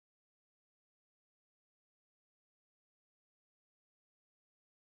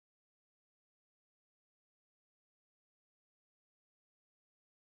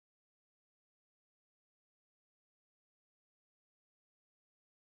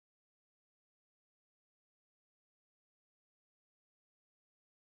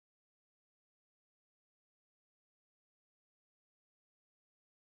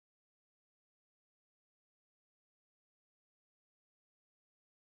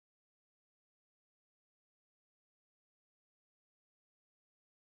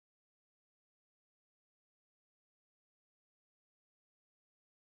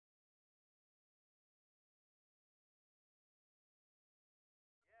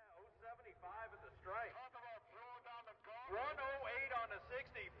108 on the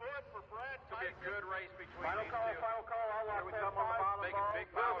 60-foot for Brad. It'll be a good race between Final these call, two. final call. I'll lock Here we that come on the bottom. Making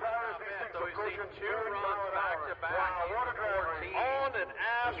big power bet. So we've seen two runs back-to-back. Wow, what a driver. On an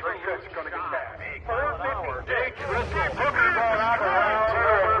absolute This race is going to get fast.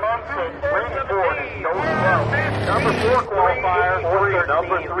 456. Number 4 qualifier,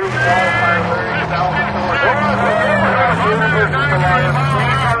 number 3 qualifier,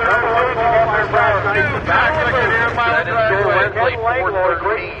 That is Joe Wesley,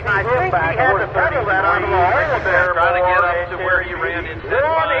 413. I think he had to pedal that out of the hole there. Trying to get up to where he ran into the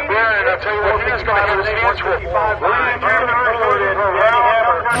line. Brian, I'll tell you what, he's going to have his hands full.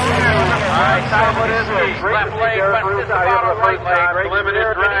 Alright, Salvatore, left leg, Stefano, right leg,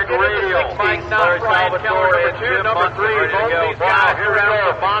 limited drag radial. Mike Nutt, Brian Keller, number 2, number 3, both these guys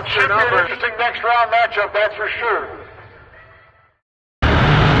around the monster Should be an numbers. interesting next round matchup, that's for sure.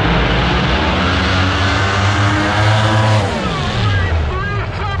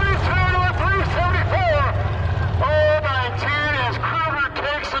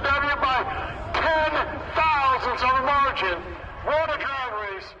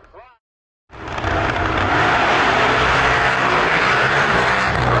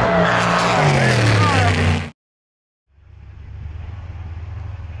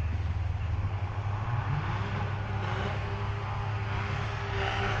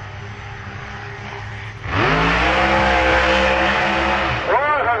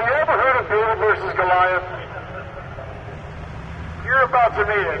 You're about to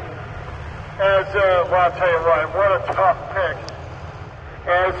meet it. Well, I'll tell you what a tough pick.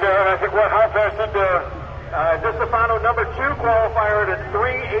 I think, how fast did Di Stefano, number 2 qualifier at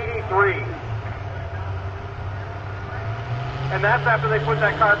 383. And that's after they put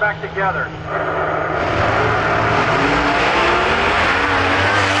that car back together.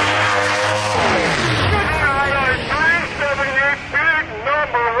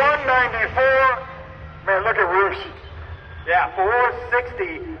 Number 194. Man, look at Roos. Yeah,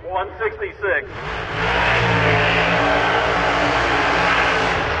 460, 166.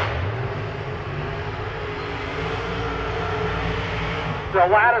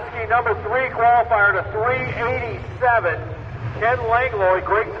 Zalatiski, number 3 qualifier to 387. Ken Langlois,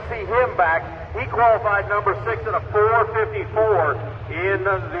 great to see him back. He qualified number 6 at a 454 in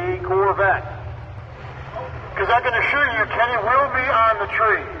the Corvette. Because I can assure you, Kenny will be on the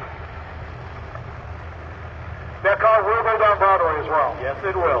tree. That car will go down Broadway as well. Yes,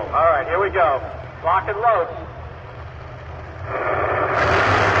 it will. All right, here we go. Lock and load.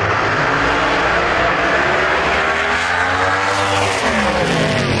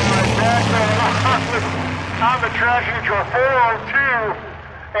 On the track into a 402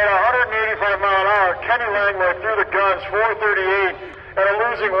 at 185 mile an hour. Kenny Langlois through the guns, 438 and a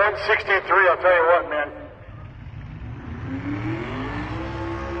losing 163. I'll tell you what, man.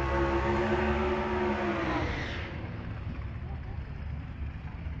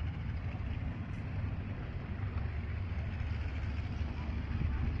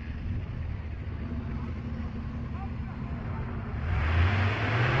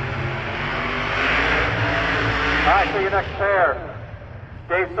 All right, see you next pair.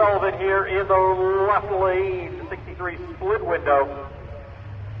 Dave Sullivan here in the left lane, 63 split window.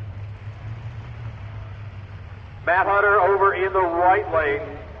 Matt Hunter over in the right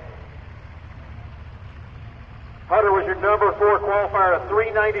lane. Hunter was your number 4 qualifier at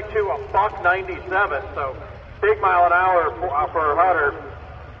 392, a buck 97, so big mile an hour for Hunter.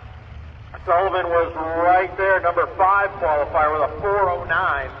 Sullivan was right there, number 5 qualifier with a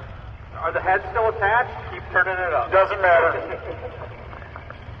 409. Are the heads still attached? Keep turning it up. Doesn't matter.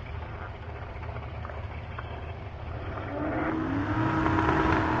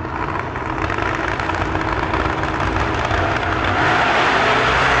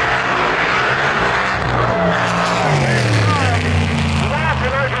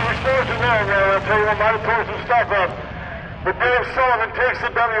 I'll tell you what, might have pulled some stuff up. But Dave Sullivan takes the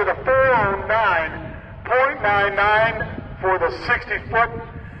W with a 409.99 for the 60-foot.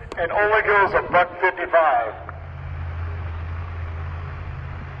 And only goes a buck 55.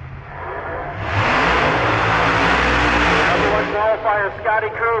 Number 1 qualifier, Scotty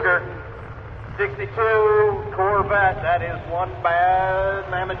Kruger, 62 Corvette. That is one bad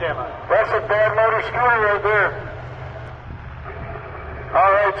mamma jamma. That's a bad motor scooter right there.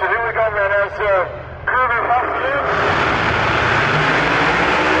 All right, so here we go, man. As Kruger hops in.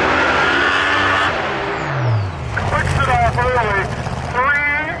 Clicks it off early.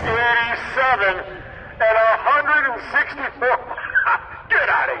 387 and 164. Get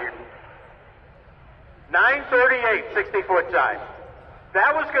out of here. 938, 60-foot time.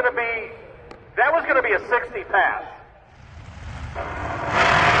 That was going to be a 60 pass.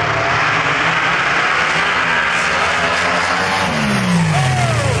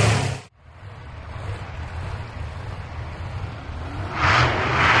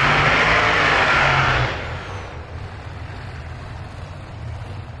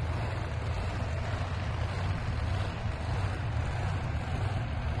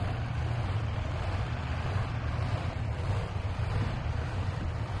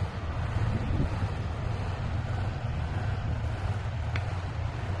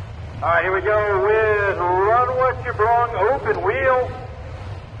 All right, here we go with Run What You Brung open wheel.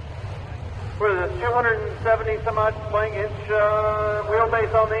 What is this, 270 some odd inch wheelbase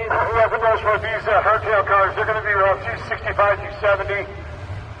on these? Yeah, for those for these hardtail cars, they're going to be around 265, 270. And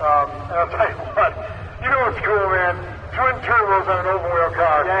I'll tell you what, you know what's cool, man? Twin turbos on an open wheel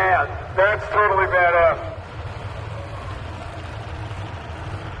car. Yeah. That's totally badass.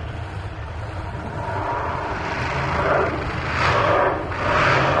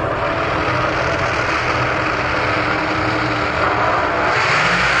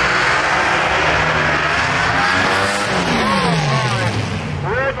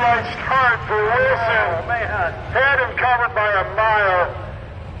 Had him covered by a mile,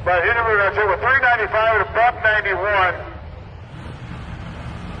 but hit him with, with 395 at a buck 91.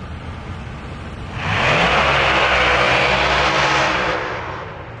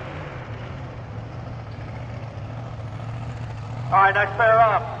 All right, next pair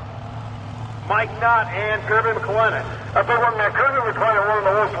up. Mike Knott and Kirby McClellan. I think when Kirby McClellan, one of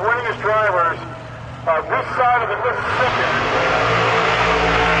the most winningest drivers this side of the Mississippi.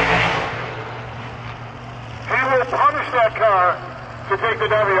 He will punish that car to take the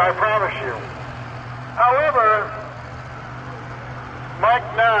W, I promise you. However, Mike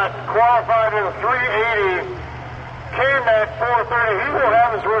Knott qualified in a 380, came at 430. He will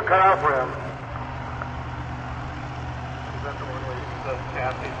have his work cut out for him. Is that the one where the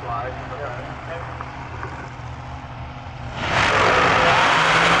chassis slides?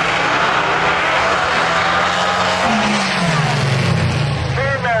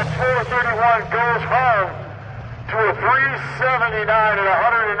 Came at 431, goes home to a 379 at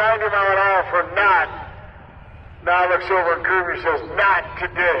 190 mile an hour for Knott. Now looks over at Kirby and says, not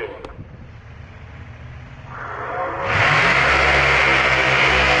today.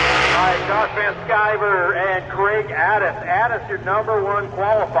 All right, Josh Van Sciver and Craig Addis. Addis, your number one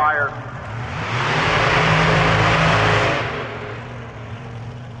qualifier.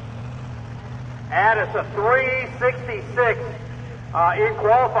 Addis, a 366. In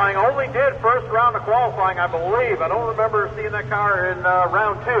qualifying, only did first round of qualifying, I believe. I don't remember seeing that car in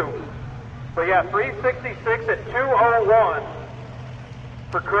round 2. But yeah, 366 at 201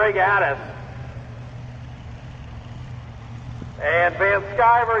 for Craig Addis. And Van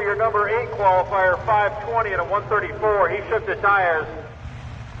Sciver, your number 8 qualifier, 520 and a 134. He shipped the tires.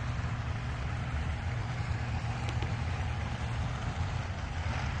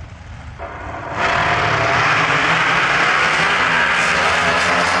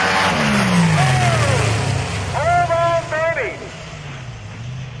 Hold on, baby.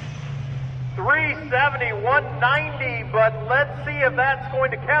 370, 190, but let's see if that's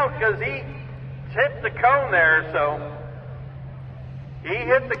going to count because he hit the cone there, so. He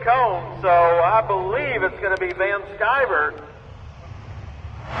hit the cone, so I believe it's going to be Van Sciver.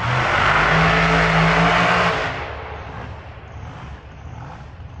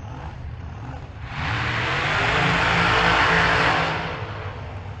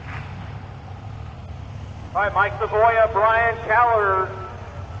 All right, Mike Savoya, Brian Keller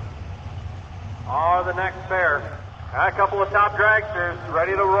are the next pair. A couple of top dragsters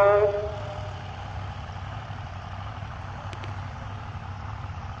ready to roll.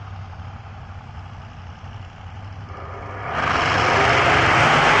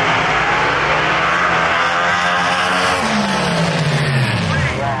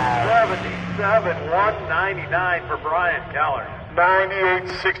 $199 for Brian Keller. 98,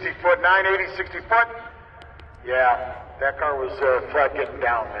 60 foot, 980, 60 foot. Yeah, that car was flat getting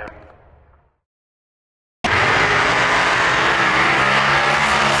down, man.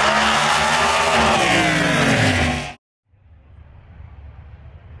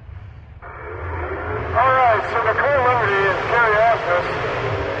 All right, so Nicole Liberty and Kerry Asmus.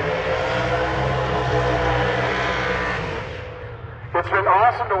 It's been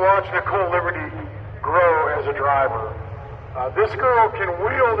awesome to watch Nicole Liberty grow as a driver. This girl can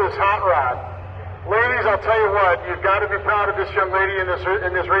wheel this hot rod. Ladies, I'll tell you what, you've got to be proud of this young lady in this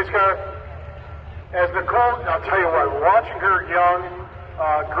race car. As Nicole, I'll tell you what, watching her young,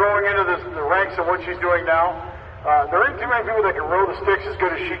 growing into the ranks of what she's doing now, there ain't too many people that can roll the sticks as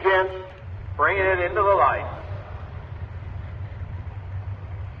good as she can. Bringing it into the light.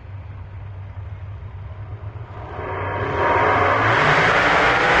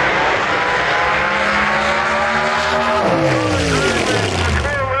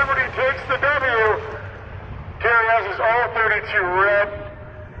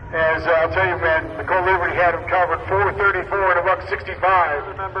 I'll tell you, man, Nicole Liberty had him covered 434 and a buck 65.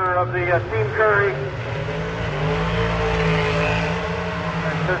 A member of the Team Curry.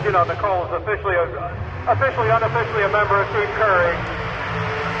 Because, you know, Nicole is officially, unofficially a member of Team Curry.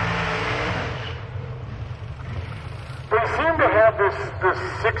 They seem to have this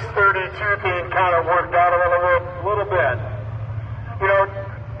 632 thing kind of worked out a little bit. You know,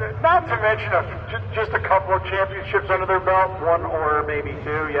 not to mention just a couple of championships under their belt. One or maybe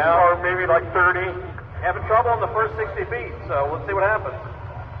two, yeah. Or maybe like 30. Having trouble in the first 60 feet, so let's see what happens.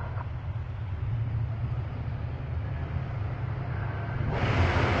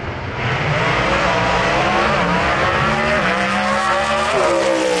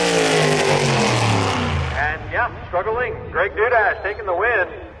 And yeah, struggling. Greg Dudash taking the win.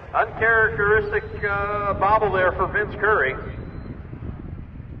 Uncharacteristic bobble there for Vince Curry.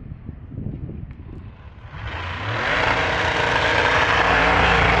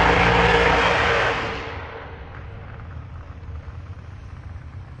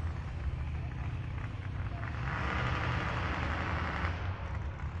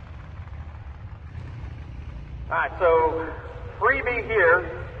 All right, so freebie here.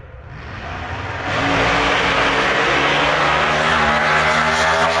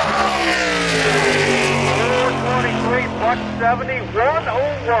 $423.70,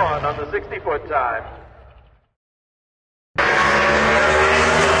 101 on the 60-foot time.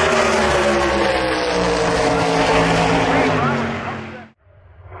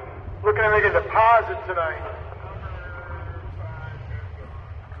 Looking to make a deposit tonight.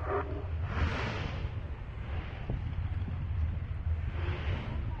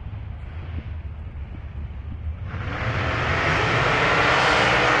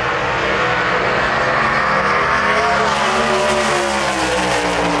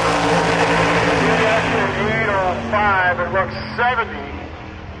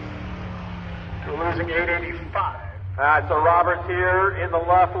 So Roberts here in the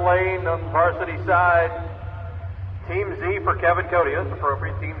left lane on the varsity side. Team Z for Kevin Cody. That's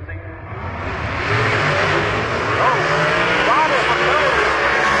appropriate. Team Z. Oh, bobble for Cody.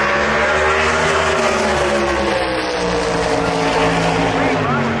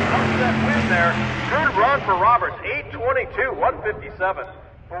 Upset win there. Good run for Roberts. 8:22, 157.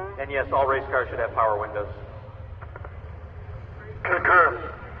 And yes, all race cars should have power windows.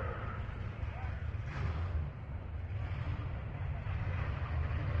 Concur.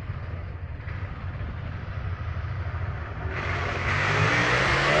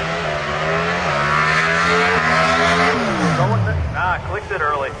 Clicked it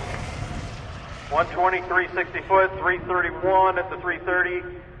early. 123 60 foot, 331 at the 330.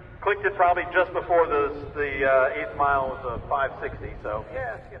 Clicked it probably just before the 8th mile was a 560. So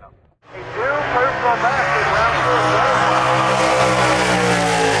yeah, you know. A new personal best in round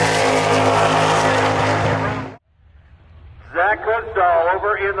 4. Zach Goodsall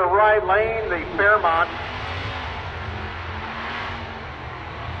over in the right lane, the Fairmont.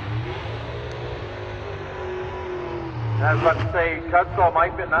 I was about to say, Cutsall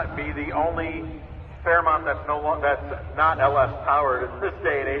might not be the only Fairmont that's not LS powered in this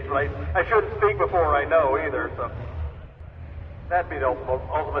day and age. But I shouldn't speak before I know either. So that'd be the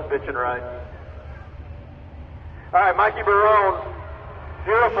ultimate bitchin' ride. All right, Mikey Barone,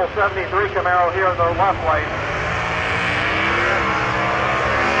 beautiful '73 Camaro here in the left lane.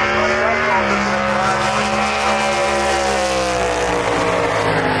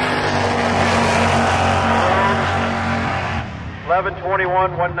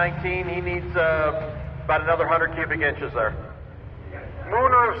 1121, 119. He needs about another 100 cubic inches there.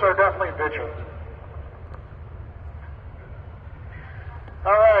 Moonroofs are definitely bitching.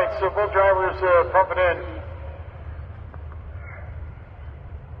 All right, so both drivers pump it in.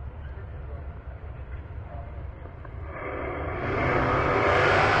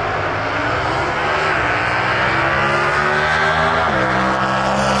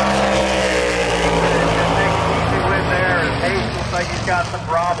 Got some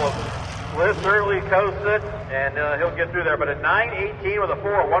problems. Liz certainly coasts it, and he'll get through there. But a 9:18 with a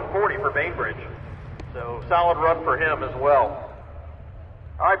 4 at 140 for Bainbridge. So solid run for him as well.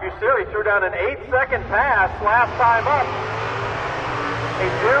 All right, Bucieri threw down an 8-second pass last time up. A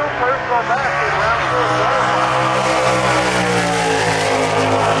new personal best in round 4.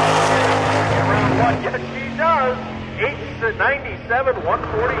 Round 1, yes she does. 8:97,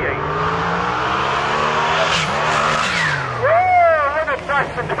 148.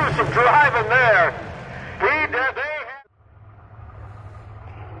 Tyson do some driving there. He did.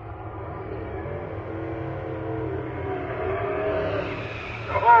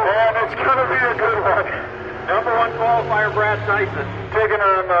 And it's going to be a good one. Number 1 qualifier, Brad Tyson. Taking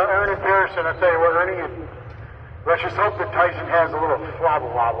on Ernie Pearson. I tell you what, Ernie, let's just hope that Tyson has a little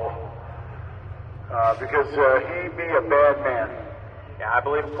flobble-wobble. Because he'd be a bad man. Yeah, I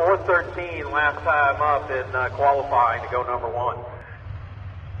believe 4:13 last time up in qualifying to go number 1.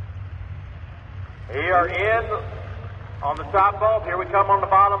 We are in On the top bulb, here we come on the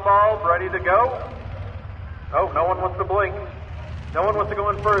bottom bulb, ready to go. Oh, no one wants to blink. No one wants to go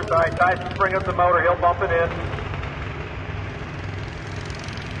in first. All right, Tyson, bring up the motor. He'll bump it in.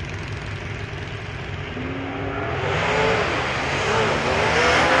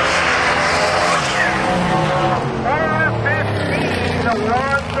 The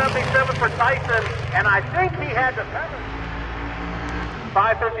 177 for Tyson, and I think he had the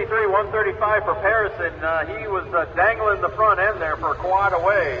 553, 135 for Harrison. He was dangling the front end there for quite a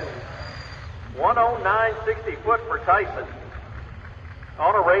ways. 109.60 foot for Tyson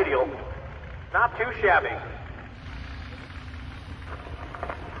on a radial. Not too shabby.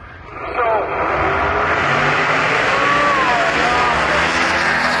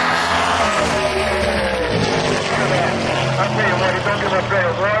 I'll tell you what, he don't give up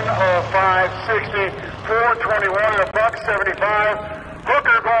there. 105.60, 421 and $1.75.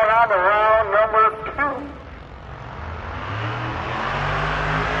 Hooker going on to round number 2.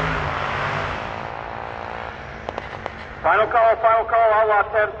 Final call, outlaw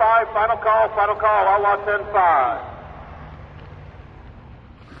 10-5. Final call, outlaw 10-5.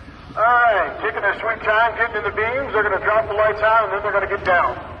 All right, taking their sweet time, getting in the beams. They're going to drop the lights out, and then they're going to get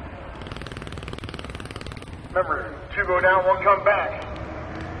down. Remember, 2 go down, 1 come back.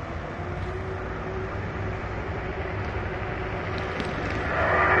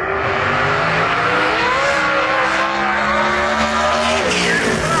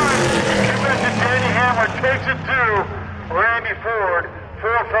 Danny Hammer takes it to Randy Ford,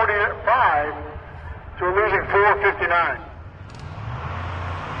 445 to a losing 459.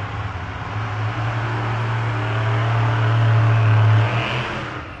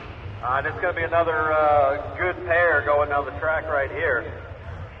 It's going to be another good pair going down the track right here.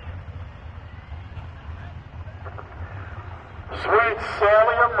 Sweet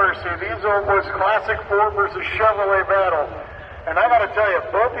Sally of Mercy. These was classic Ford versus Chevrolet battle. And I got to tell you,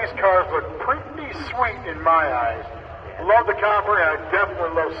 both these cars look pretty sweet in my eyes. Love the copper, and I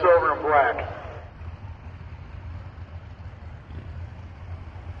definitely love silver and black.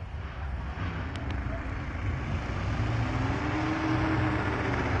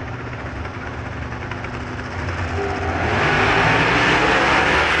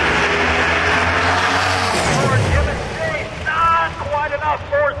 Not quite enough,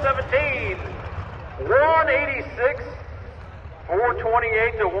 417. 186.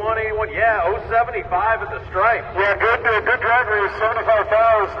 428 to 181. Yeah, 075 at the stripe. Yeah, good drag race.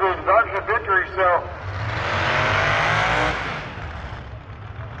 75,000 is the margin of victory, so.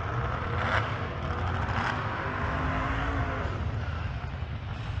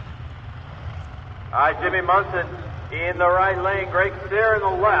 All right, Jimmy Munson in the right lane. Greg Steer in the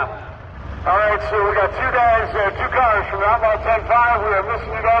left. All right, so we got 2 guys, 2 cars from Outlaw 10-5. We are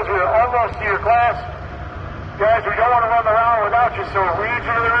missing you guys. We are almost to your class. Guys, we don't want to run around without you, so we need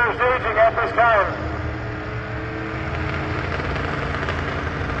you to the rear staging at this time.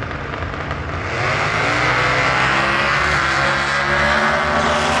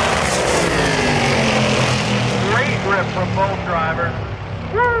 Great grip from both drivers.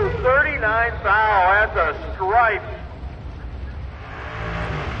 Woo, 39 foul. That's a stripe.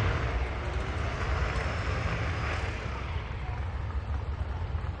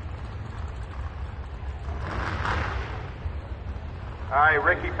 All right,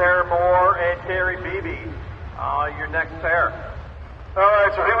 Ricky Paramore and Terry Beebe, your next pair. All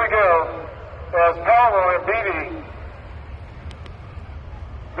right, so here we go. As Paramore and Beebe.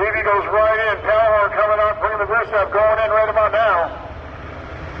 Beebe goes right in. Paramore coming up, bringing the rear step, going in right about now.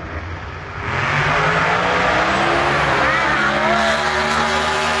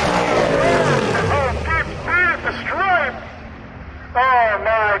 Oh, deep at the stripe. Oh,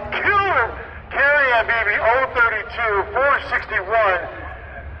 my killer. Terry and Beebe, 032, 461.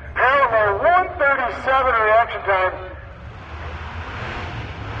 Paramore, 137 reaction time.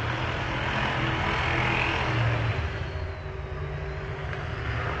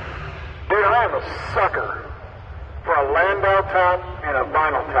 Dude, I am a sucker for a Landau top and a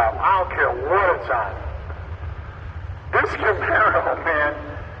vinyl top. I don't care what it's on. This Camaro, man,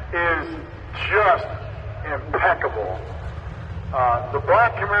 is just impeccable. The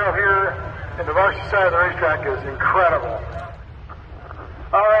black Camaro here and the varsity side of the racetrack is incredible.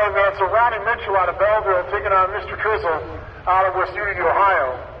 All right, man, so Ronnie Mitchell out of Belleville taking on Mr. Trizzle out of West Unity,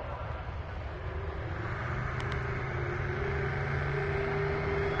 Ohio.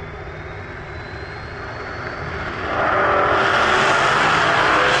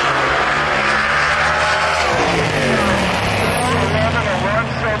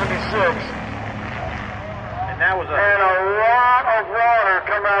 And a lot of water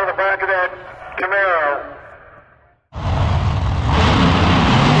come out of the back of that Camaro.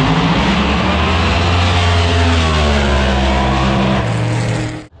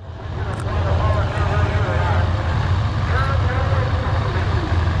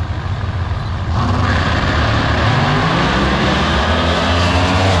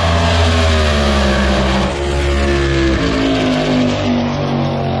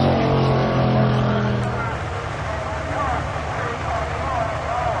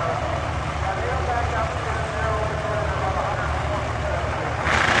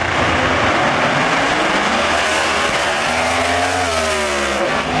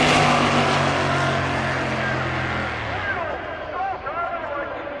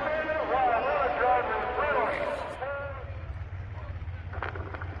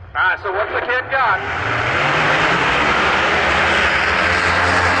 we've got.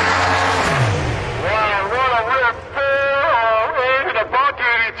 Wow, what a rip. 408 and a buck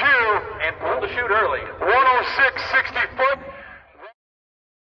 82. And pulled the chute early. 106, 60 foot.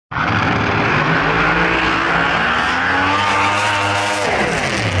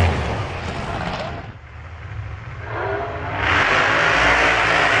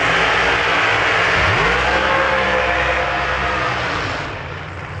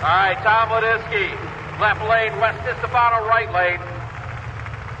 All right, Tom Ledisky, left lane, West Estefano, right lane.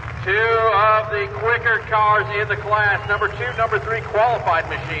 Two of the quicker cars in the class, number 2, number 3 qualified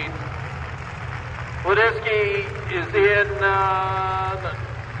machines. Ledisky is in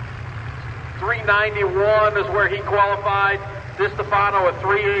 391 is where he qualified. Estefano at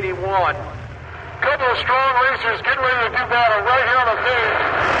 381. Couple of strong racers getting ready to do battle right here on the page.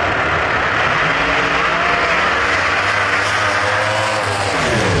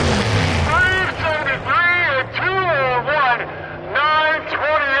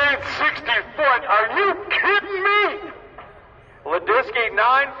 60-foot. Are you kidding me? Ledisky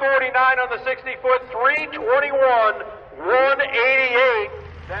 949 on the 60-foot, 321, 188.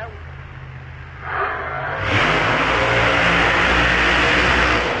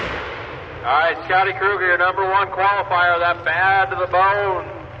 All right, Scotty Kruger, your number 1 qualifier, that bad to the bone.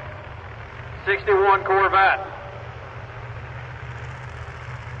 61 Corvette.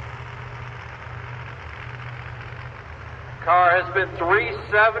 Car has been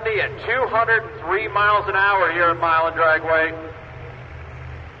 370 at 203 miles an hour here at Milan Dragway.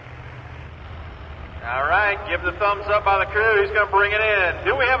 All right, give the thumbs up by the crew. Who's going to bring it in?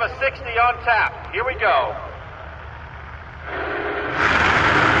 Do we have a 60 on tap? Here we go.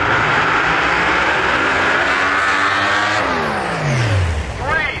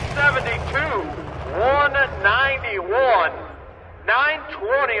 $372,191.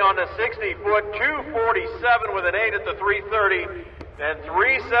 920 on the 60-foot, 247 with an 8 at the 330, and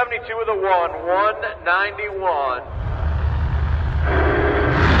 372 with a 191.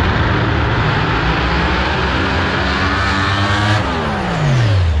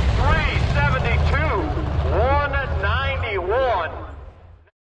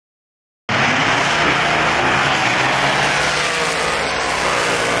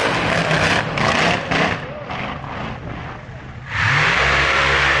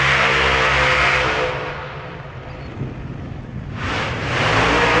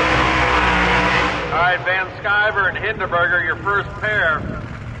 Skyver and Hindenburger, your first pair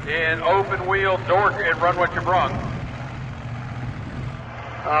in open wheel door and run what you brung.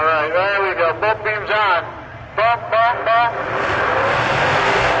 All right, there we go. Bump beams on. Bump, bump, bump.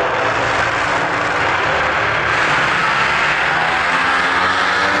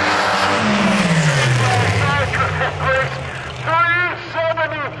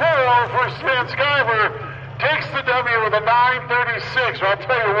 $374 for Stan Skyver. Takes the W with a 936. I'll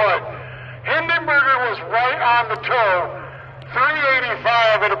tell you what. Hindenburger was right on the toe,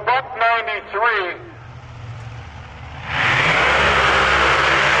 385 at a buck 93.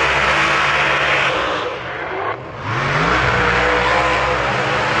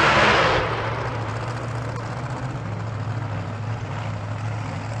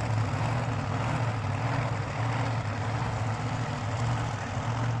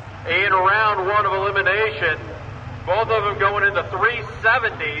 In round 1 of elimination, both of them going into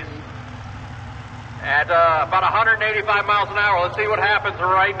 370s. At about 185 miles an hour. Let's see what happens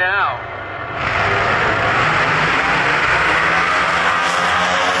right now.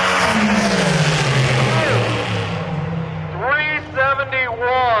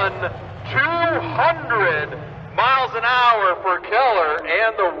 $371, 200 miles an hour for Keller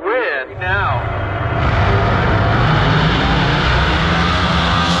and the win now.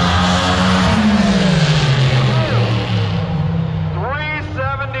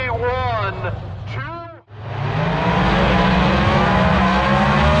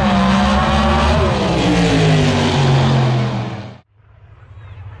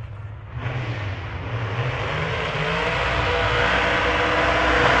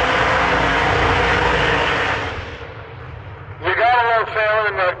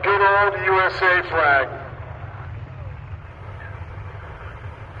 Flag.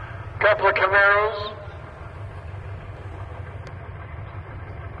 Couple of Camaros.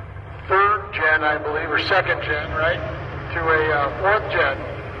 3rd gen, I believe, or 2nd gen, right? To a 4th gen.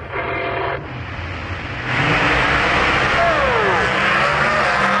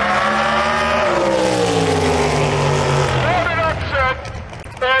 What an upset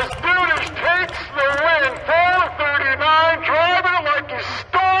as Dudish takes the win. 439, driving it like he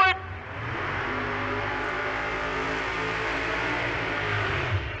stole it.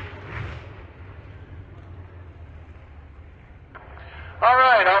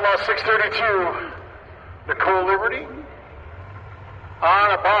 right, Outlaw 632, Nicole Liberty,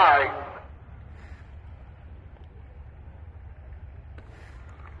 on a bye.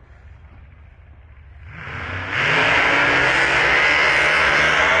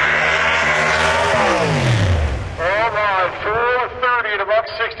 All right, 430 at about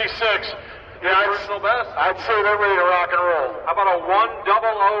 66. Yeah, Personal best. I'd say they're ready to rock and roll. How about a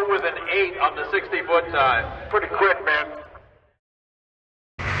 100 with an 8 on the 60-foot time? Pretty quick, man.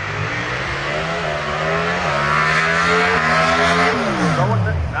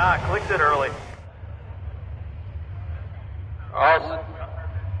 Clicked it early. Awesome.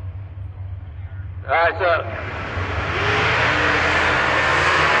 All right, so.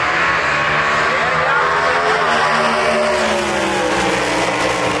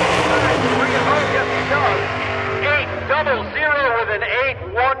 Yes, he does. 800 with an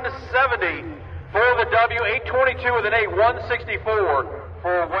 8, 170 for the W. 822 with an 8, 164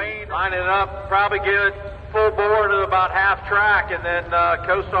 for Wayne. Line it up, probably get it full board at about half track and then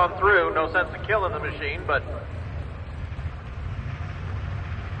coast on through. No sense of killing the machine, but.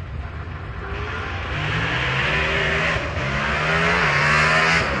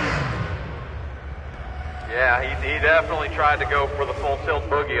 Yeah, he definitely tried to go for the full tilt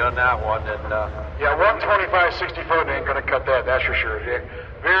boogie on that one, and Yeah, 125 60-foot ain't going to cut that, that's for sure. Yeah,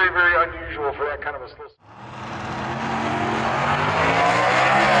 very, very unusual for that kind of a system.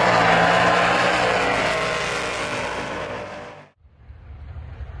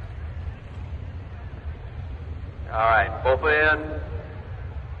 all right, both in.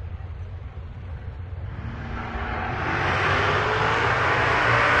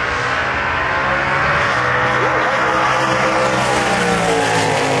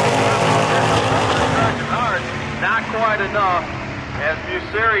 Not quite enough. As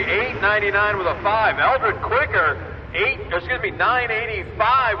Busiri 899 with a 5. Eldred Quicker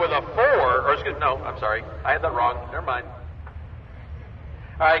 985 with a 4. Or excuse no, I'm sorry. I had that wrong. Never mind.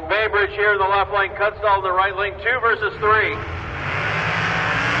 All right, Baybridge here in the left lane. Cutstall in the right lane. 2 versus 3.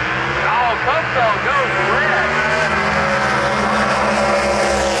 Oh, Cutstall goes red.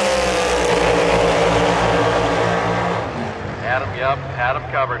 Had him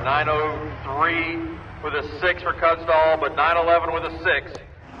covered. 903 with a 6 for Cutstall, but 911 with a 6.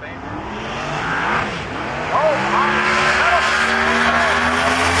 Oh, my.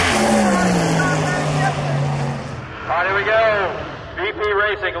 All right, here we go. BP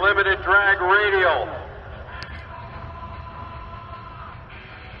Racing Limited Drag Radial.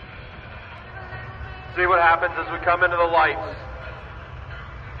 See what happens as we come into the lights.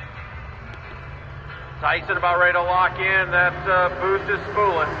 Tyson about ready to lock in. That boost is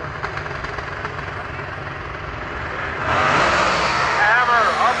spooling. Hammer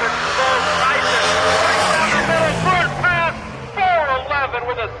up and slow. Tyson right down the middle. First pass. 411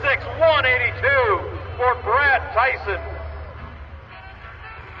 with a 6. 182 for Brad Tyson.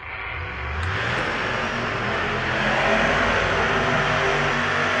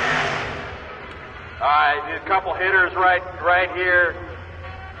 All right, a couple hitters right here.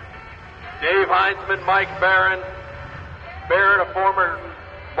 Dave Heinzman, Mike Barron. Barron, a former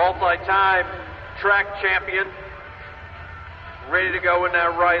multi-time track champion. Ready to go in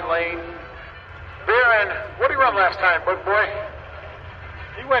that right lane. Barron, what did he run last time, bud boy?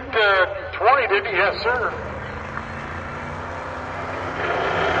 He went 20, didn't he? Yes, sir.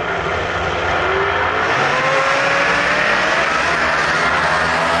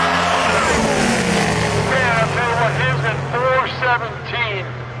 Man, I'll tell you what, his in 417.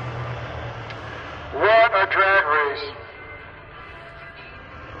 What a drag race.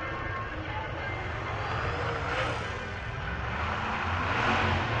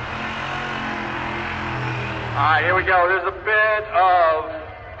 All right, here we go. There's a bit of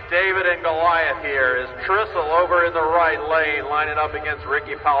David and Goliath here. Is Trissel over in the right lane, lining up against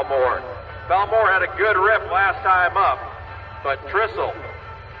Ricky Palmore. Palmore had a good rip last time up, but Trissel,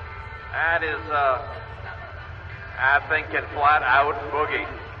 that is, I think, can flat out boogie.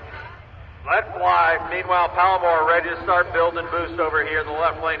 Let fly. Meanwhile, Palmore ready to start building boost over here in the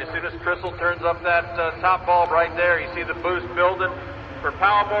left lane. As soon as Trissel turns up that top bulb right there, you see the boost building. For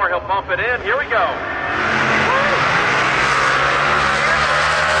Palmore, he'll bump it in. Here we go.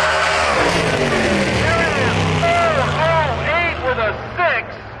 408 with a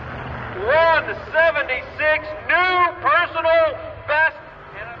 6. 176. New personal best.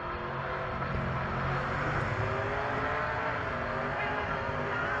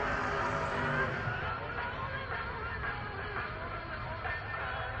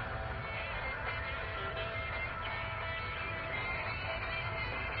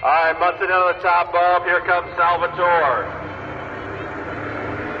 All right, Munson on the top bulb. Here comes Salvatore.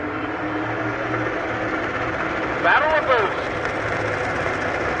 a boost.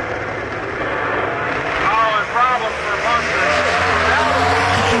 Oh, and problems for Munson.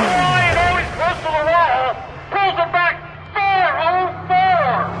 Ryan always close to the wall. Pulls it back.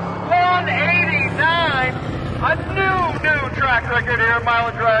 4:04. 189. A new track record here at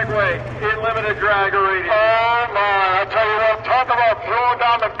Milan Dragway in limited drag radius. Oh my, I tell you what, talk about throwing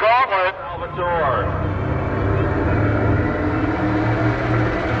down the gauntlet. Salvatore.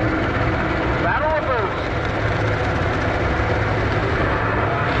 Battle of boost.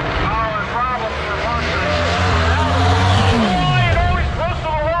 Oh, and problems for Munson. Ryan always close to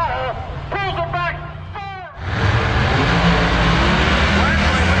the wall. Pulls it back.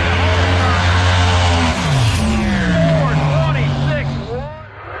 4:26.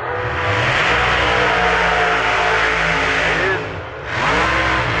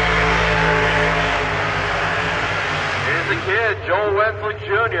 Kid, Joel Wensley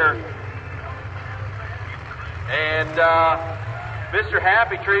Jr. and Mr.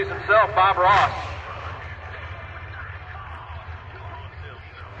 Happy Trees himself, Bob Ross.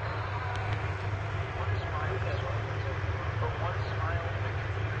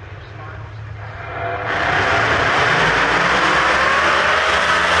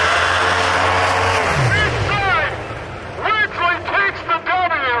 Inside! Wensley takes the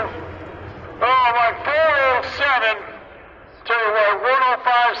W! Oh my, 4:07. Tell you what,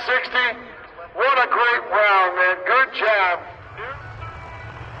 105.60. What a great round, man. Good job.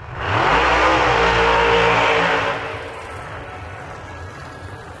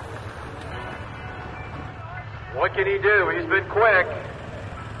 What can he do? He's been quick.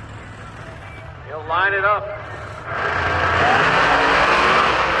 He'll line it up.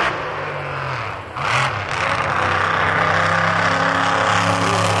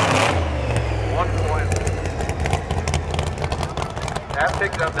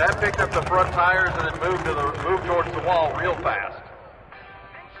 That picked up the front tires and then moved towards the wall real fast.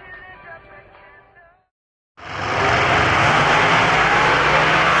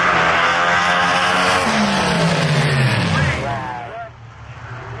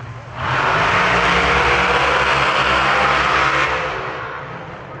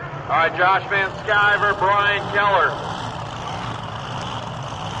 All right, Josh Van Sciver, Brian Keller.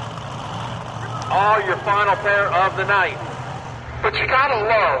 All your final pair of the night. But you gotta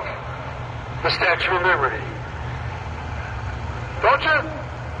love the Statue of Liberty. Don't you?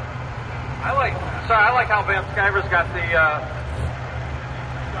 I like how Van Sciver's got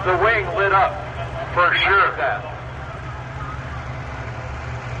the wing lit up. For sure. Like that.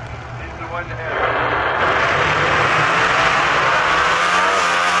 He's the one to have.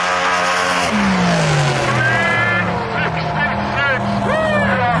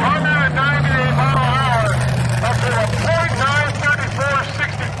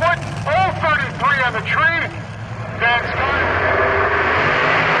 On the tree, that's good.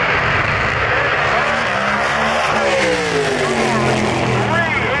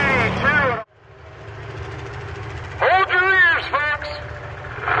 Hold your ears, folks.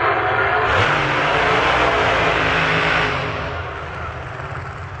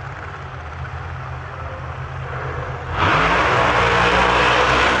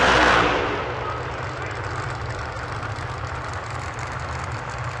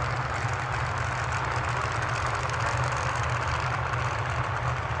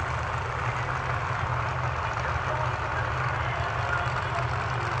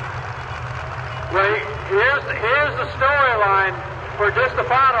 Well, here's the storyline for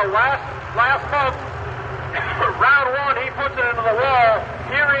DiStefano. Last month, round one, he puts it into the wall.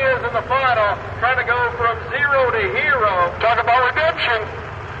 Here he is in the final, trying to go from 0 to hero. Talk about redemption.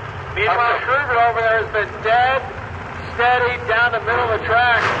 Meanwhile, Kruger over there has been dead, steady, down the middle of the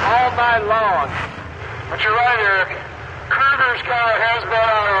track all night long. But you're right, Eric. Kruger's car has been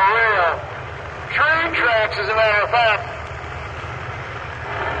on a real train tracks, as a matter of fact.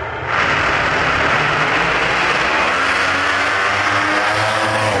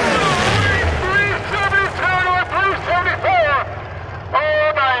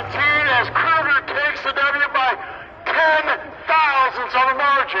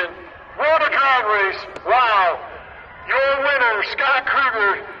 What a drag race. Wow. Your winner, Scott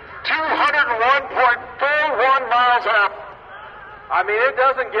Kruger, 201.41 miles an hour. I mean, it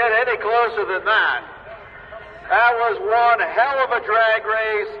doesn't get any closer than that. That was one hell of a drag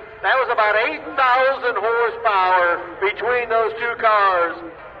race. That was about 8,000 horsepower between those two cars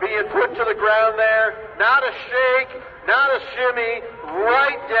being put to the ground there. Not a shake, not a shimmy,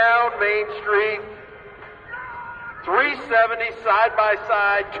 right down Main Street. 370 side by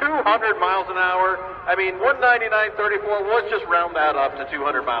side, 200 miles an hour. I mean, 199.34, let's just round that up to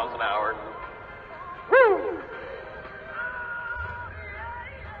 200 miles an hour. Woo!